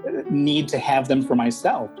need to have them for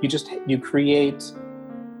myself. You create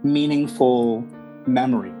meaningful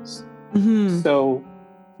memories. So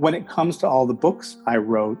when it comes to all the books I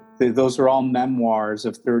wrote, those are all memoirs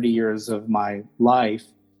of 30 years of my life.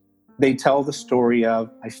 They tell the story of,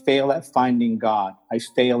 I fail at finding God. I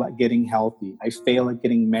fail at getting healthy. I fail at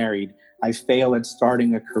getting married. I fail at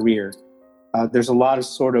starting a career. There's a lot of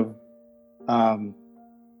sort of, I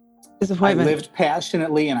lived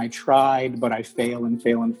passionately and I tried, but I fail and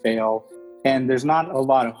fail and fail. And there's not a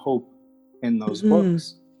lot of hope in those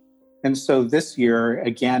books. And so this year,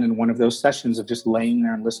 again, in one of those sessions of just laying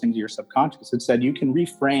there and listening to your subconscious, it said you can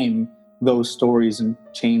reframe those stories and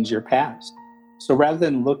change your past. So rather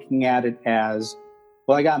than looking at it as,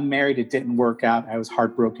 well, I got married, it didn't work out, I was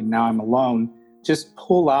heartbroken, now I'm alone, just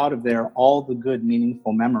pull out of there all the good,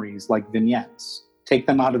 meaningful memories like vignettes. Take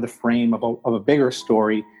them out of the frame of a bigger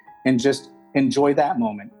story and just enjoy that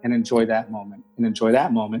moment and enjoy that moment and enjoy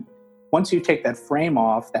that moment. Once you take that frame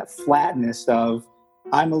off, that flatness of,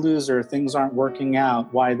 I'm a loser, things aren't working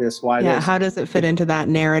out, why this, why this? Yeah, how does it fit into that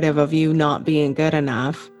narrative of you not being good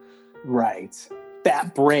enough? Right.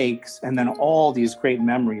 That breaks, and then all these great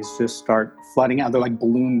memories just start flooding out. They're like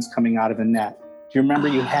balloons coming out of a net. Do you remember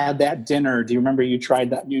you had that dinner? Do you remember you tried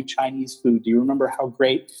that new Chinese food? Do you remember how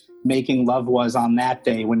great making love was on that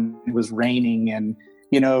day when it was raining and,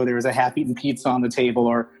 there was a half-eaten pizza on the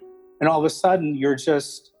table? And all of a sudden, you're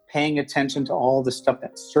just paying attention to all the stuff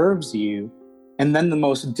that serves you. And then the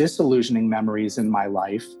most disillusioning memories in my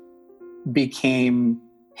life became,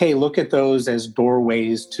 hey, look at those as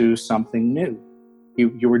doorways to something new.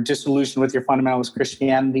 You were disillusioned with your fundamentalist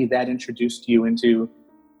Christianity. That introduced you into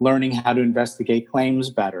learning how to investigate claims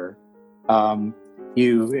better.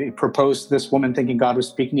 You proposed to this woman thinking God was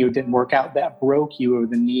speaking to you. It didn't work out. That broke you of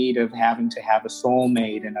the need of having to have a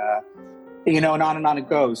soulmate and and on it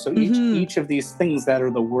goes. So each of these things that are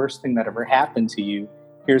the worst thing that ever happened to you,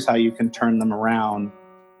 here's how you can turn them around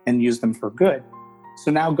and use them for good. So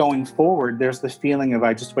now going forward, there's the feeling of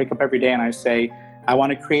I just wake up every day and I say, I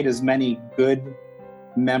want to create as many good,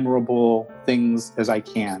 memorable things as I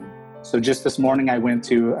can. So just this morning, I went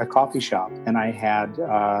to a coffee shop and I had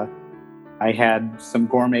some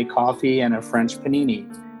gourmet coffee and a French panini.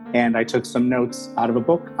 And I took some notes out of a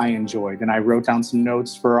book I enjoyed. And I wrote down some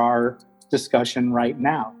notes for our discussion right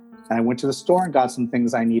now. And I went to the store and got some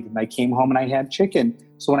things I needed. And I came home and I had chicken.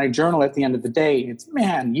 So when I journal at the end of the day, it's,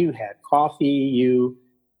 man, you had coffee.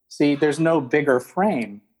 See, there's no bigger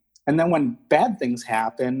frame. And then when bad things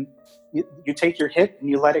happen, you take your hit and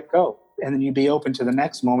you let it go. And then you be open to the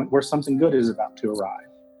next moment where something good is about to arrive.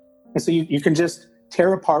 And so you can just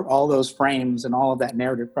tear apart all those frames and all of that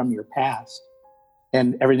narrative from your past,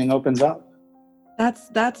 and everything opens up.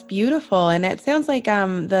 That's beautiful. And it sounds like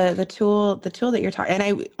the tool that you're talking, and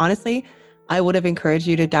I would have encouraged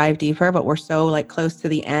you to dive deeper, but we're so close to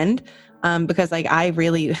the end. Because I'm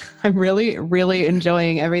really, really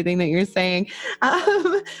enjoying everything that you're saying.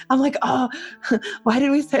 I'm like, oh, why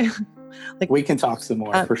did we say? We can talk some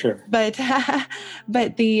more for sure. But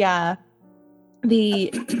the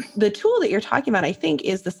tool that you're talking about, I think,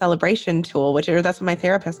 is the celebration tool, that's what my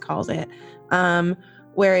therapist calls it.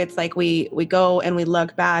 Where it's like we go and we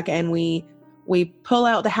look back and we pull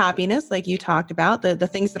out the happiness, like you talked about, the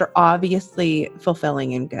things that are obviously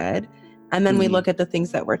fulfilling and good. And then we look at the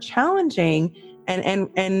things that were challenging and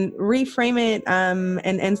reframe it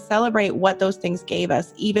and celebrate what those things gave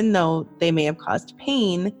us, even though they may have caused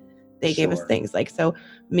pain. They gave us things like, so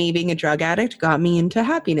me being a drug addict got me into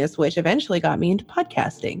happiness, which eventually got me into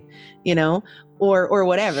podcasting, or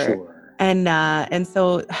whatever. Sure. And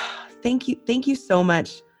so thank you so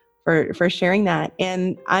much for sharing that.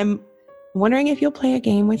 And I'm wondering if you'll play a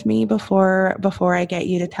game with me before I get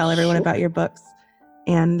you to tell everyone about your books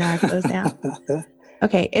and close down.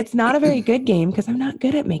 Okay, it's not a very good game because I'm not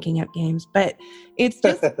good at making up games, but it's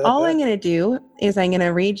just all I'm going to do is I'm going to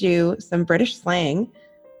read you some British slang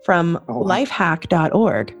from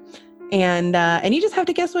lifehack.org. And you just have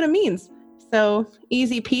to guess what it means. So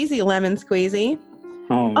easy peasy lemon squeezy.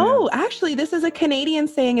 Oh, actually, this is a Canadian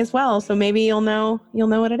saying as well. So maybe you'll know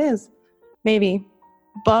what it is. Maybe.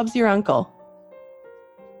 Bob's your uncle.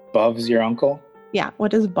 Bob's your uncle? Yeah. What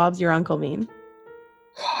does Bob's your uncle mean?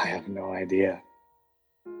 I have no idea.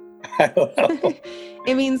 I don't know.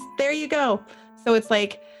 It means, there you go. So it's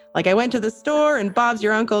like I went to the store and Bob's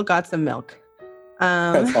your uncle got some milk.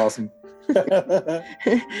 That's awesome.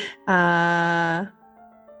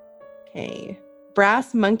 Okay.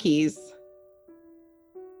 Brass monkeys.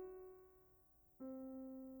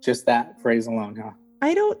 Just that phrase alone, huh?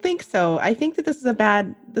 I don't think so. I think that this is a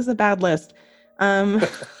bad list.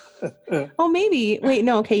 Oh, maybe. Wait,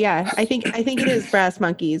 no. Okay, yeah. I think it is brass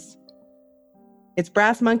monkeys. It's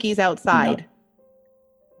brass monkeys outside. No.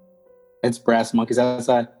 It's brass monkeys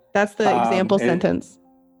outside. That's the example sentence.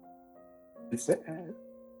 It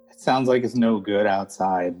sounds like it's no good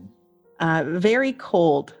outside. Very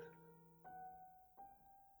cold.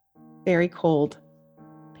 Very cold,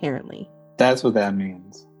 apparently. That's what that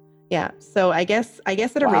means. Yeah. So I guess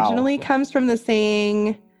it originally comes from the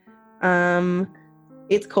saying,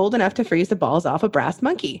 it's cold enough to freeze the balls off a brass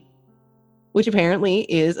monkey, which apparently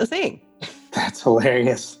is a saying. That's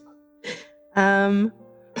hilarious. I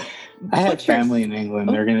have family in England.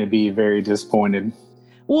 They're going to be very disappointed.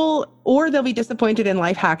 Well, or they'll be disappointed in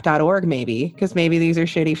lifehack.org maybe, because maybe these are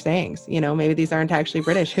shitty sayings. You know, maybe these aren't actually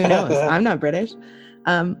British. Who knows? I'm not British.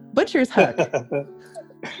 Butcher's hook.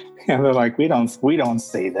 And they're like, we don't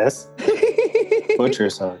say this.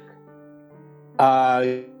 Butcher's hook.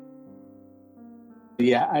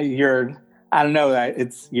 Yeah, I don't know.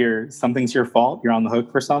 Something's your fault. You're on the hook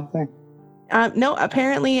for something. No,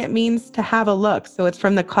 apparently it means to have a look. So it's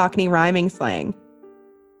from the Cockney rhyming slang.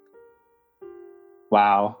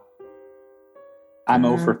 Wow. I'm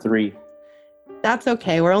 0 for 3. That's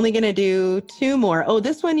okay. We're only going to do 2 more. Oh,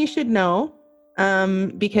 this one you should know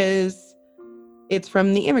because it's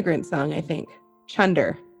from the Immigrant Song, I think.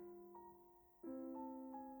 Chunder.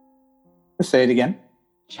 Say it again.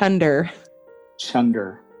 Chunder.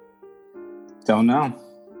 Chunder. Don't know.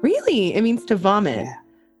 Really? It means to vomit. Yeah.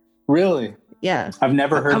 Really? Yeah. I've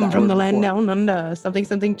never heard that. I'm from the land down under.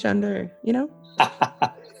 Something chunder, you know?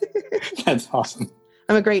 That's awesome.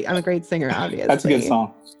 I'm a great singer, obviously. That's a good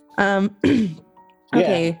song.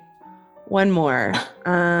 Okay. One more.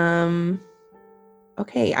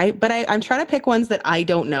 Okay. I'm trying to pick ones that I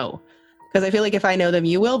don't know, because I feel like if I know them,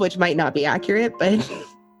 you will, which might not be accurate, but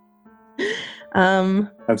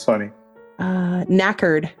that's funny.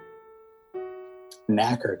 Knackered.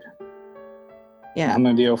 Yeah. I'm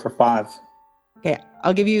gonna deal for 5. Okay.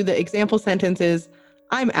 I'll give you the example sentences.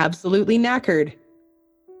 I'm absolutely knackered.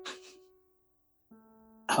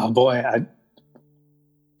 Oh boy,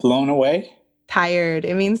 blown away. Tired.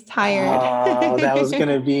 It means tired. Oh, that was going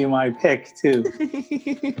to be my pick too.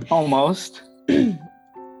 Almost.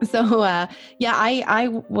 So, I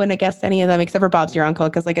wouldn't have guessed any of them except for Bob's Your Uncle,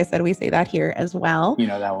 because like I said, we say that here as well. You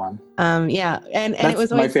know that one. Yeah. And that's it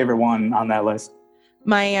was always my favorite one on that list.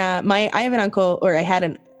 I have an uncle, or I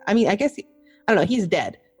guess, I don't know, he's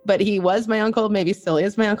dead, but he was my uncle, maybe still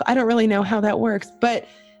is my uncle. I don't really know how that works, but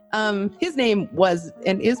his name was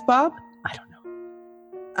and is Bob. I don't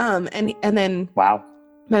know. And then wow,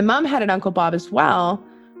 my mom had an Uncle Bob as well.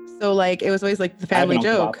 So like it was always like the family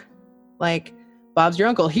joke, like Bob's your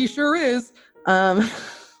uncle. He sure is.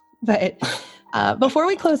 But before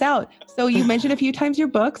we close out, so you mentioned a few times your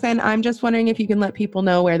books, and I'm just wondering if you can let people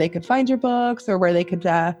know where they could find your books or where they could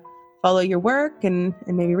follow your work and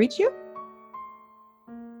maybe reach you.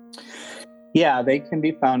 Yeah, they can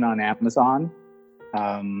be found on Amazon.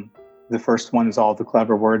 The first one is All the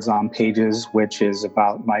Clever Words on Pages, which is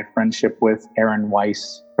about my friendship with Aaron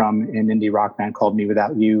Weiss from an indie rock band called Me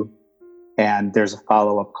Without You. And there's a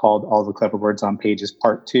follow-up called All the Clever Words on Pages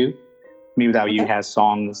Part 2. Me Without You has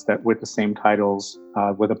songs that with the same titles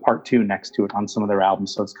with a Part 2 next to it on some of their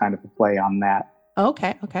albums. So it's kind of a play on that.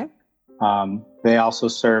 Okay. They also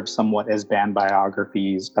serve somewhat as band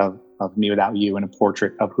biographies of Me Without You and a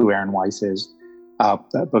portrait of who Aaron Weiss is,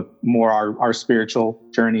 but more our spiritual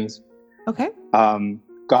journeys. Okay.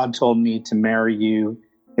 God Told Me to Marry You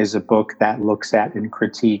is a book that looks at and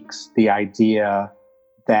critiques the idea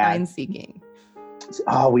that... Sign seeking.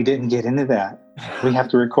 Oh, we didn't get into that. We have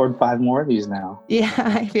to record 5 more of these now. Yeah,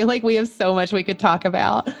 I feel like we have so much we could talk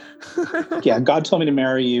about. Yeah, God Told Me to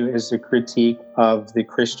Marry You is a critique of the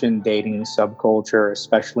Christian dating subculture,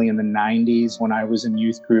 especially in the 90s when I was in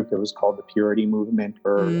youth group. It was called the Purity Movement,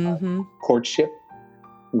 or courtship,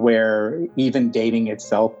 where even dating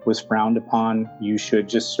itself was frowned upon. You should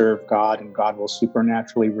just serve God and God will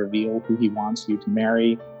supernaturally reveal who he wants you to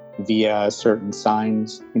marry via certain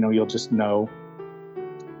signs. You'll just know.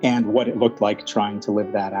 And what it looked like trying to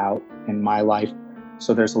live that out in my life.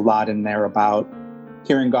 So there's a lot in there about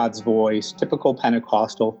hearing God's voice, typical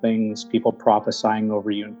Pentecostal things, people prophesying over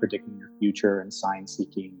you and predicting your future, and sign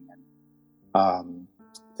seeking, and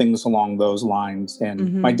things along those lines.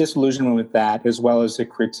 And my disillusionment with that, as well as a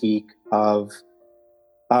critique of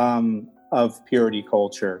purity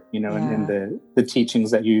culture, and the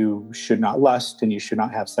teachings that you should not lust and you should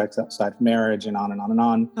not have sex outside of marriage, and on and on and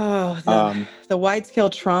on. Oh, the wide-scale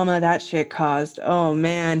trauma that shit caused. Oh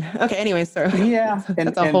man. Okay. Anyway, sorry. Yeah,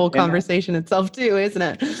 that's a whole conversation itself too, isn't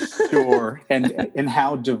it? Sure. And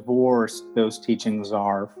how divorced those teachings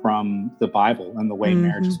are from the Bible and the way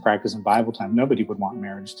marriage is practiced in Bible time. Nobody would want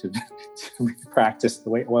marriage to be practiced the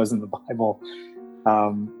way it was in the Bible.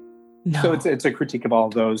 No. So it's a critique of all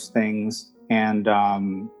those things, and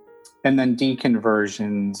then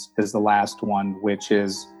deconversions is the last one, which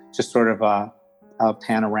is just sort of a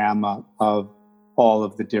panorama of all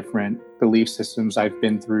of the different belief systems I've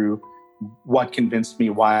been through, what convinced me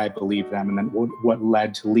why I believe them, and then what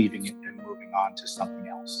led to leaving it and moving on to something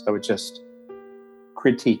else. So it just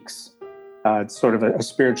critiques. It's sort of a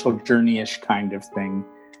spiritual journey-ish kind of thing.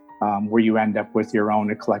 Where you end up with your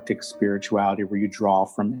own eclectic spirituality, where you draw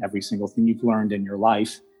from every single thing you've learned in your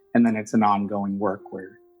life. And then it's an ongoing work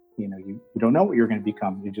where you don't know what you're going to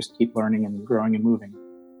become. You just keep learning and growing and moving.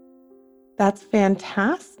 That's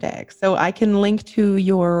fantastic. So I can link to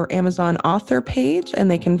your Amazon author page and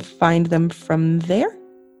they can find them from there?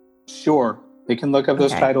 Sure. They can look up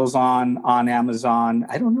those titles on Amazon.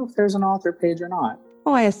 I don't know if there's an author page or not.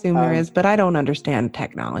 Oh, I assume there is, but I don't understand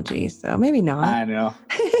technology, so maybe not. I know.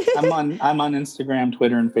 I'm on Instagram,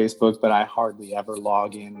 Twitter, and Facebook, but I hardly ever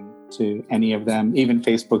log in to any of them. Even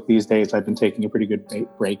Facebook these days, I've been taking a pretty good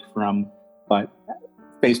break from, but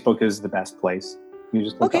Facebook is the best place. You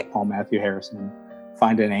just look up Paul Matthew Harrison,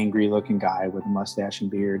 find an angry-looking guy with a mustache and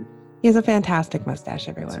beard. He has a fantastic mustache,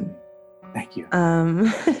 everyone. Thank you.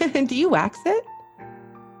 Do you wax it?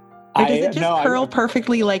 Or does it just curl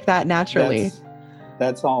perfectly like that naturally?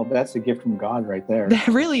 That's all. That's a gift from God right there. That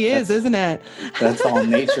really is, isn't it? That's all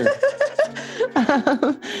nature.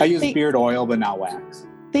 I use beard oil, but not wax.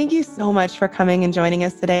 Thank you so much for coming and joining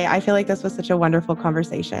us today. I feel like this was such a wonderful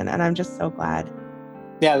conversation, and I'm just so glad.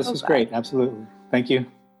 Yeah, this was great. Absolutely. Thank you.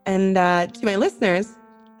 And to my listeners,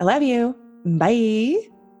 I love you. Bye.